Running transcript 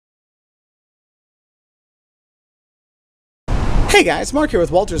Hey guys, Mark here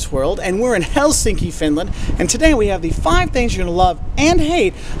with Wolters World, and we're in Helsinki, Finland, and today we have the 5 things you're going to love and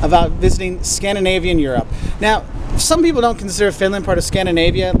hate about visiting Scandinavian Europe. Now, some people don't consider Finland part of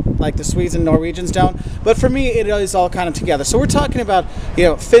Scandinavia, like the Swedes and Norwegians don't, but for me it is all kind of together. So we're talking about,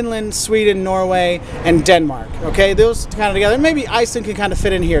 Finland, Sweden, Norway, and Denmark, okay? Those kind of together. Maybe Iceland can kind of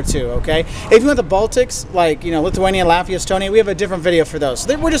fit in here too, okay? If you want the Baltics, like, Lithuania, Latvia, Estonia, we have a different video for those.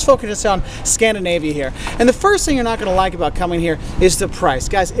 So we're just focusing on Scandinavia here. And the first thing you're not going to like about coming here is the price.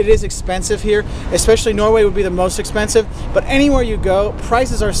 Guys, it is expensive here, especially Norway would be the most expensive, but anywhere you go,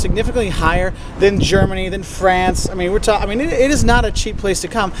 prices are significantly higher than Germany, than France. I mean, it is not a cheap place to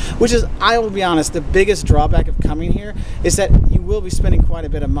come, which is, I will be honest, the biggest drawback of coming here is that you will be spending quite a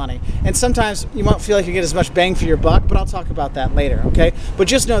bit of money. And sometimes you won't feel like you get as much bang for your buck, but I'll talk about that later, okay? But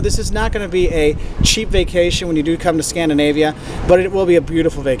just know this is not going to be a cheap vacation when you do come to Scandinavia, but it will be a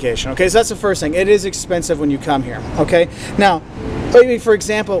beautiful vacation, okay? So that's the first thing. It is expensive when you come here, okay? Now, maybe for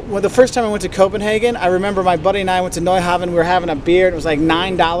example, the first time I went to Copenhagen, I remember my buddy and I went to Neuhaven, we were having a beer, and it was like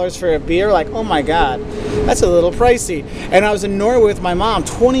 $9 for a beer. Like, oh my God, that's a little pricey. And I was in Norway with my mom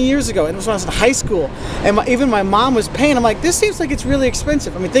 20 years ago, and it was when I was in high school, and even my mom was paying. I'm like, this seems like it's really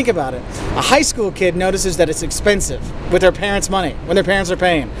expensive. I mean, think about it. A high school kid notices that it's expensive with their parents' money, when their parents are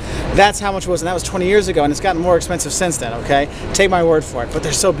paying. That's how much it was, and that was 20 years ago, and it's gotten more expensive since then, okay? Take my word for it, but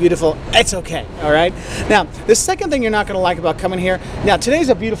they're so beautiful, it's okay, all right? Now, the second thing you're not gonna like about coming here, now today's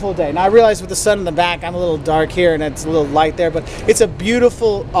a beautiful day. Now I realize with the sun in the back, I'm a little dark here and it's a little light there, but it's a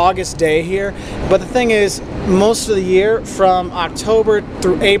beautiful August day here. But the thing is, most of the year, from October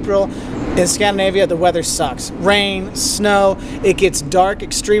through April, in Scandinavia, the weather sucks. Rain, snow, it gets dark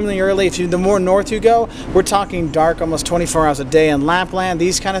extremely early. The more north you go, we're talking dark almost 24 hours a day in Lapland,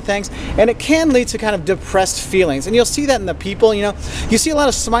 these kind of things. And it can lead to kind of depressed feelings. And you'll see that in the people, you see a lot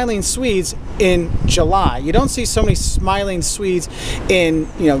of smiling Swedes in July. You don't see so many smiling Swedes in,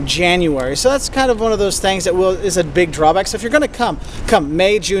 January. So that's kind of one of those things that is a big drawback. So if you're going to come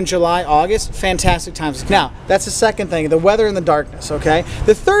May, June, July, August, fantastic times. Now, that's the second thing, the weather and the darkness, okay?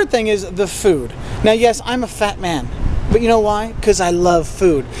 The third thing is the food. Now, yes, I'm a fat man, but you know why? Because I love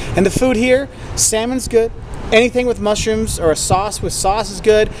food. And the food here, salmon's good. Anything with mushrooms or a sauce with sauce is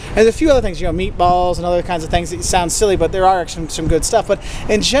good. And there's a few other things, meatballs and other kinds of things that sound silly, but there are actually some good stuff. But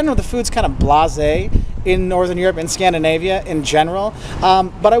in general, the food's kind of blasé in Northern Europe and Scandinavia in general.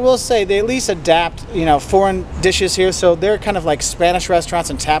 But I will say they at least adapt, foreign dishes here. So they're kind of like Spanish restaurants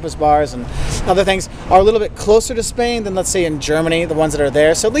and tapas bars and other things are a little bit closer to Spain than, let's say, in Germany, the ones that are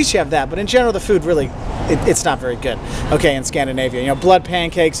there. So at least you have that. But in general, the food really, it's not very good, okay, in Scandinavia. Blood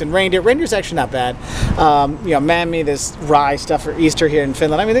pancakes and reindeer. Reindeer's actually not bad. Mammy, this rye stuff for Easter here in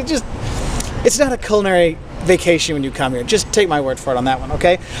Finland. I mean, it's not a culinary vacation when you come here. Just take my word for it on that one,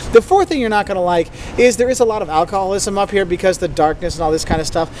 okay? The fourth thing you're not going to like is there is a lot of alcoholism up here because of the darkness and all this kind of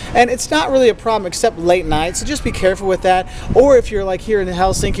stuff. And it's not really a problem except late night, so just be careful with that. Or if you're like here in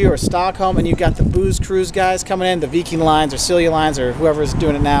Helsinki or Stockholm and you've got the booze cruise guys coming in, the Viking lines or Silja lines or whoever's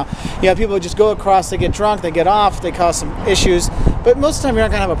doing it now, people just go across, they get drunk, they get off, they cause some issues. But most of the time you're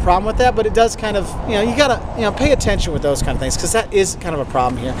not going to have a problem with that, but it does kind of, you got to, pay attention with those kind of things because that is kind of a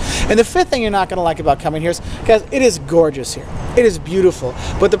problem here. And the fifth thing you're not going to like about coming here is, guys, it is gorgeous here. It is beautiful.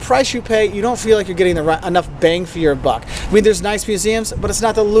 But the price you pay, you don't feel like you're getting enough bang for your buck. I mean, there's nice museums, but it's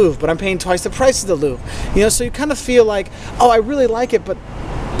not the Louvre, but I'm paying twice the price of the Louvre. So you kind of feel like, oh, I really like it, but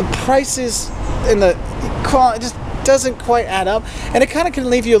the prices and the quality just doesn't quite add up, and it kind of can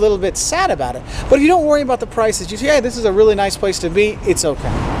leave you a little bit sad about it. But if you don't worry about the prices, you say, hey, this is a really nice place to be, it's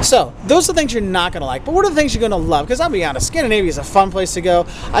okay. So those are the things you're not going to like. But what are the things you're going to love? Because I'll be honest, Scandinavia is a fun place to go.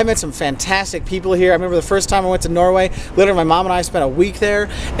 I met some fantastic people here. I remember the first time I went to Norway, literally my mom and I spent a week there,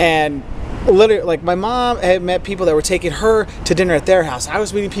 and literally, like, my mom had met people that were taking her to dinner at their house. I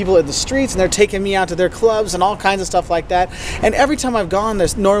was meeting people in the streets, and they're taking me out to their clubs and all kinds of stuff like that. And every time I've gone,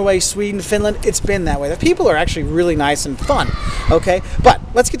 there's Norway, Sweden, Finland, it's been that way. The people are actually really nice and fun, okay? But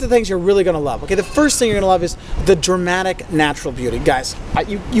let's get to the things you're really going to love, okay? The first thing you're going to love is the dramatic natural beauty. Guys,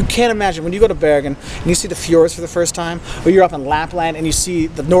 you can't imagine when you go to Bergen and you see the fjords for the first time, or you're up in Lapland and you see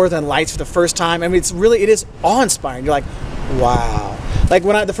the northern lights for the first time. I mean, it is awe-inspiring. You're like, wow. Like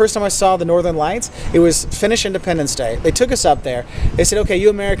the first time I saw the Northern Lights, it was Finnish Independence Day. They took us up there. They said, okay, you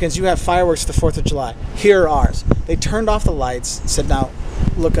Americans, you have fireworks for the 4th of July. Here are ours. They turned off the lights, said, now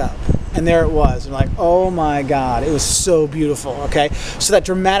look up. and there it was. And like, oh my God, it was so beautiful, okay? So that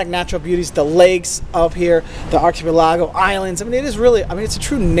dramatic natural beauties, the lakes up here, the archipelago, islands, I mean, it is really, I mean, it's a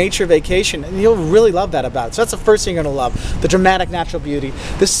true nature vacation, and you'll really love that about it. So that's the first thing you're gonna love, the dramatic natural beauty.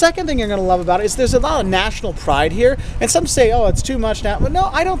 The second thing you're gonna love about it is there's a lot of national pride here, and some say, oh, it's too much now, but no,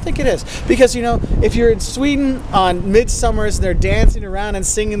 I don't think it is. Because, you know, if you're in Sweden on midsummers and they're dancing around and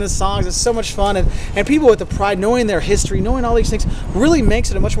singing the songs, it's so much fun, and people with the pride, knowing their history, knowing all these things, really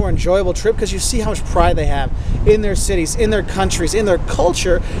makes it a much more enjoyable trip because you see how much pride they have in their cities, in their countries, in their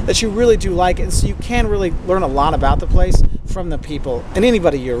culture, that you really do like it. And so you can really learn a lot about the place from the people and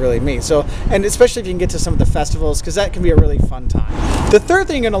anybody you really meet. So, and especially if you can get to some of the festivals, because that can be a really fun time. The third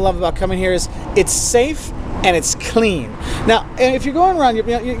thing you're going to love about coming here is it's safe and it's clean. Now, if you're going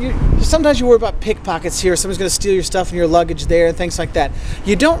around, sometimes you worry about pickpockets here. Someone's going to steal your stuff and your luggage there and things like that.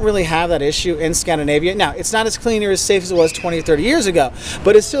 You don't really have that issue in Scandinavia. Now, it's not as clean or as safe as it was 20 or 30 years ago,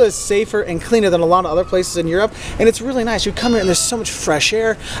 but it still is safer and cleaner than a lot of other places in Europe, and it's really nice. You come here and there's so much fresh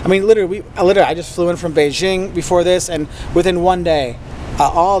air. I mean, literally, I just flew in from Beijing before this, and within one day,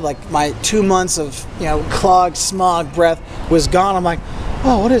 all like my 2 months of, you know, clogged smog breath was gone. I'm like,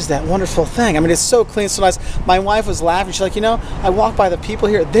 oh, what is that wonderful thing? I mean, it's so clean, so nice. My wife was laughing. She's like, you know, I walk by the people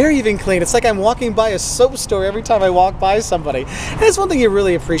here, they're even clean. It's like I'm walking by a soap store every time I walk by somebody. And it's one thing you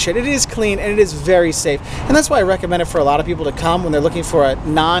really appreciate. It is clean and it is very safe. And that's why I recommend it for a lot of people to come when they're looking for a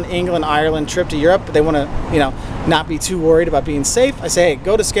non-England, Ireland trip to Europe, but they want to, you know, not be too worried about being safe. I say, hey,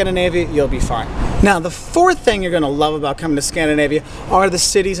 go to Scandinavia, you'll be fine. Now, the fourth thing you're going to love about coming to Scandinavia are the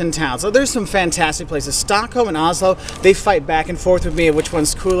cities and towns. So there's some fantastic places. Stockholm and Oslo, they fight back and forth with me of which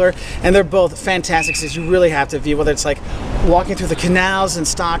one's cooler, and they're both fantastic cities you really have to view, whether it's like walking through the canals in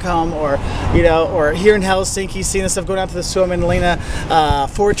Stockholm, or, you know, or here in Helsinki, seeing the stuff, going down to the Suomenlinna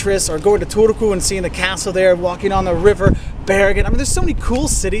fortress, or going to Turku and seeing the castle there, walking on the river, Bergen. I mean, there's so many cool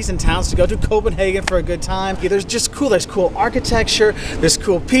cities and towns to go to. Copenhagen for a good time. There's just cool. There's cool architecture. There's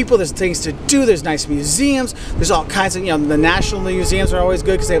cool people. There's things to do. There's nice museums. There's all kinds of, you know, the national museums are always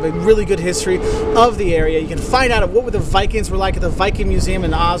good because they have a really good history of the area. You can find out what the Vikings were like at the Viking Museum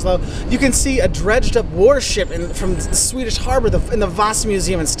in Oslo. You can see a dredged up warship from the Swedish harbor in the Vasa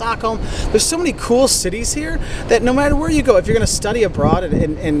Museum in Stockholm. There's so many cool cities here that no matter where you go, if you're going to study abroad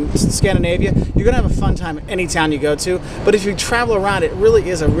in Scandinavia, you're going to have a fun time any town you go to. But if you travel around, it really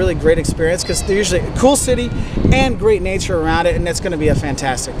is a really great experience because they're usually a cool city and great nature around it, and it's going to be a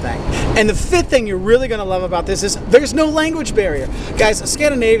fantastic thing. And the fifth thing you're really going to love about this is there's no language barrier. Guys,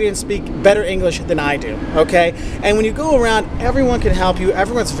 Scandinavians speak better English than I do, okay? And when you go around, everyone can help you.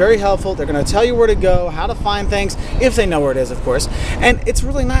 Everyone's very helpful. They're going to tell you where to go, how to find things, if they know where it is, of course. And it's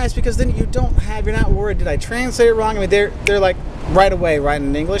really nice because then you're not worried, did I translate it wrong? I mean, they're like right away writing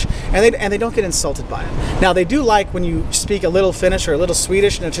in English, and they don't get insulted by it. Now, they do like when you speak a little Finnish or a little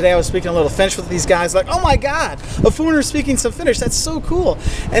Swedish. And today I was speaking a little Finnish with these guys, like, oh my God, a foreigner speaking some Finnish. That's so cool.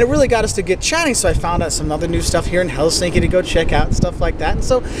 And it really got us to get chatting. So I found out some other new stuff here in Helsinki to go check out and stuff like that. And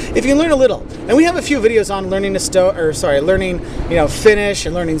so if you can learn a little, and we have a few videos on learning learning, you know, Finnish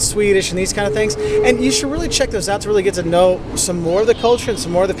and learning Swedish and these kind of things. And you should really check those out to really get to know some more of the culture and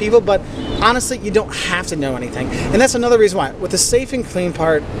some more of the people. But honestly, you don't have to know anything. And that's another reason why, with the safe and clean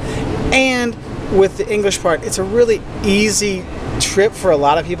part and with the English part, it's a really easy trip for a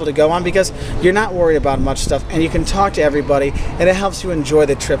lot of people to go on because you're not worried about much stuff and you can talk to everybody, and it helps you enjoy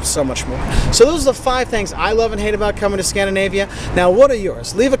the trip so much more. So those are the 5 things I love and hate about coming to Scandinavia. Now, what are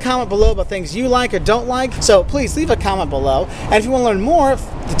yours? Leave a comment below about things you like or don't like. So please leave a comment below. And if you want to learn more,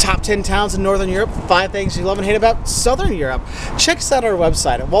 the top 10 towns in Northern Europe, 5 things you love and hate about Southern Europe, check us out on our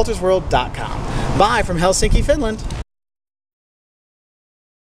website at woltersworld.com. Bye from Helsinki, Finland.